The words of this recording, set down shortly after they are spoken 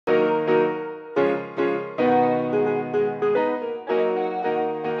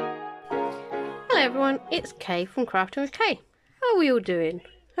everyone, it's Kay from Crafting with Kay. How are we all doing?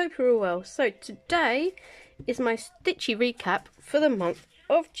 Hope you're all well. So today is my Stitchy recap for the month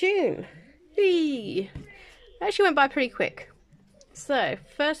of June. Whee! Actually went by pretty quick. So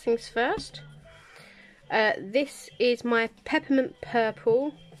first things first, this is my Peppermint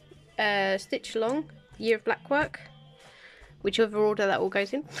Purple Stitch Along Year of Blackwork, whichever order that all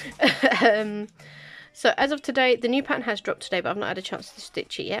goes in. So as of today, the new pattern has dropped today, but I've not had a chance to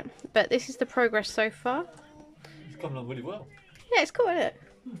stitch it yet. But this is the progress so far. It's coming along really well. Yeah, it's cool, isn't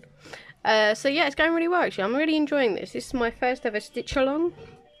it? So yeah, it's going really well actually. I'm really enjoying this. This is my first ever stitch along.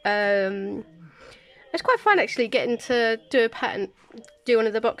 It's quite fun actually getting to do a pattern, do one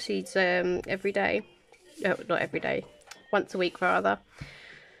of the boxies every day. No, not every day, once a week rather.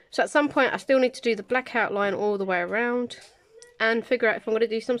 So at some point I still need to do the black outline all the way around and figure out if I'm going to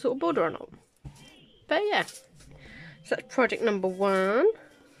do some sort of border or not. But yeah, so that's project number 1.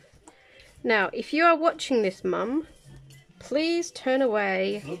 Now, if you are watching this, Mum, please turn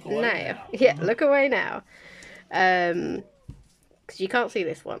away now. Yeah, look away now. Because you can't see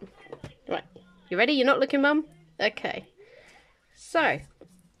this one. Right, you ready? You're not looking, Mum? Okay. So,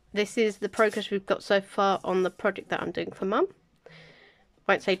 this is the progress we've got so far on the project that I'm doing for Mum.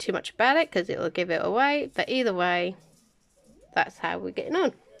 Won't say too much about it because it'll give it away. But either way, that's how we're getting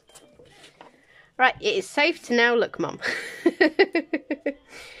on. Right, it is safe to now look, Mum.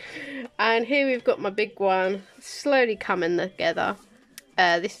 And here we've got my big one, slowly coming together.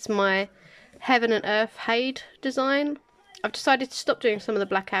 This is my Heaven and Earth Hade design. I've decided to stop doing some of the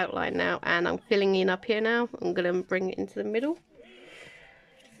black outline now, and I'm filling in up here now. I'm going to bring it into the middle.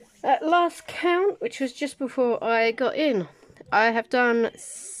 At last count, which was just before I got in, I have done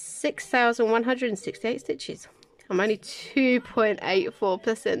 6,168 stitches. I'm only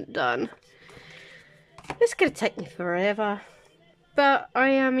 2.84% done. It's going to take me forever, but I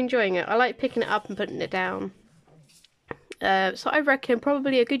am enjoying it. I like picking it up and putting it down. So I reckon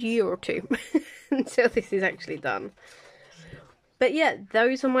probably a good year or 2 until this is actually done. But yeah,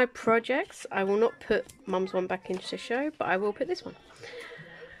 those are my projects. I will not put Mum's one back into the show, but I will put this one.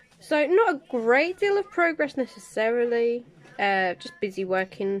 So not a great deal of progress necessarily. Just busy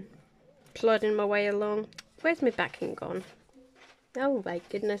working, plodding my way along. Where's my backing gone? Oh my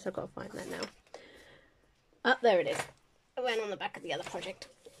goodness, I've got to find that now. Oh, there it is. I went on the back of the other project.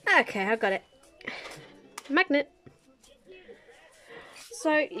 Okay, I got it. Magnet.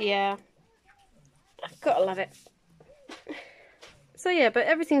 So, yeah. I've got to love it. So, yeah, but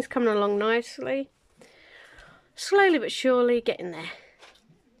everything's coming along nicely. Slowly but surely getting there.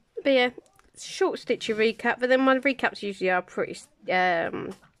 But, yeah, short stitchy recap. But then my recaps usually are pretty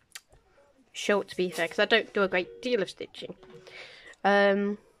short, to be fair, because I don't do a great deal of stitching.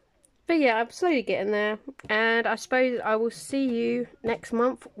 But yeah, I'm slowly getting there, and I suppose I will see you next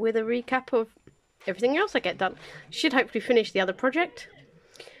month with a recap of everything else I get done. Should hopefully finish the other project.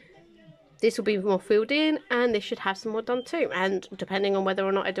 This will be more filled in, and this should have some more done too. And depending on whether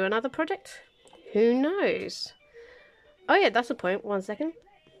or not I do another project, who knows? Oh yeah, that's the point. 1 second.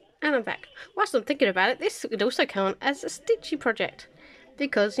 And I'm back. Whilst I'm thinking about it, this would also count as a stitchy project.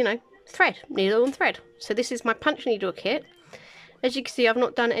 Because, you know, thread, needle and thread. So this is my punch needle kit. As you can see, I've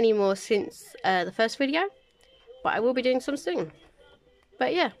not done any more since the first video, but I will be doing some soon.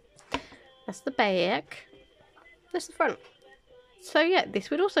 But yeah, that's the back, that's the front. So yeah,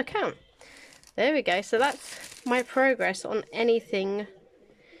 this would also count. There we go, so that's my progress on anything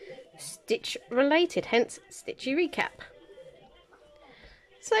stitch related, hence stitchy recap.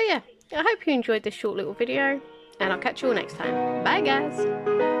 So yeah, I hope you enjoyed this short little video, and I'll catch you all next time. Bye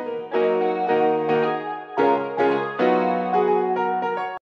guys!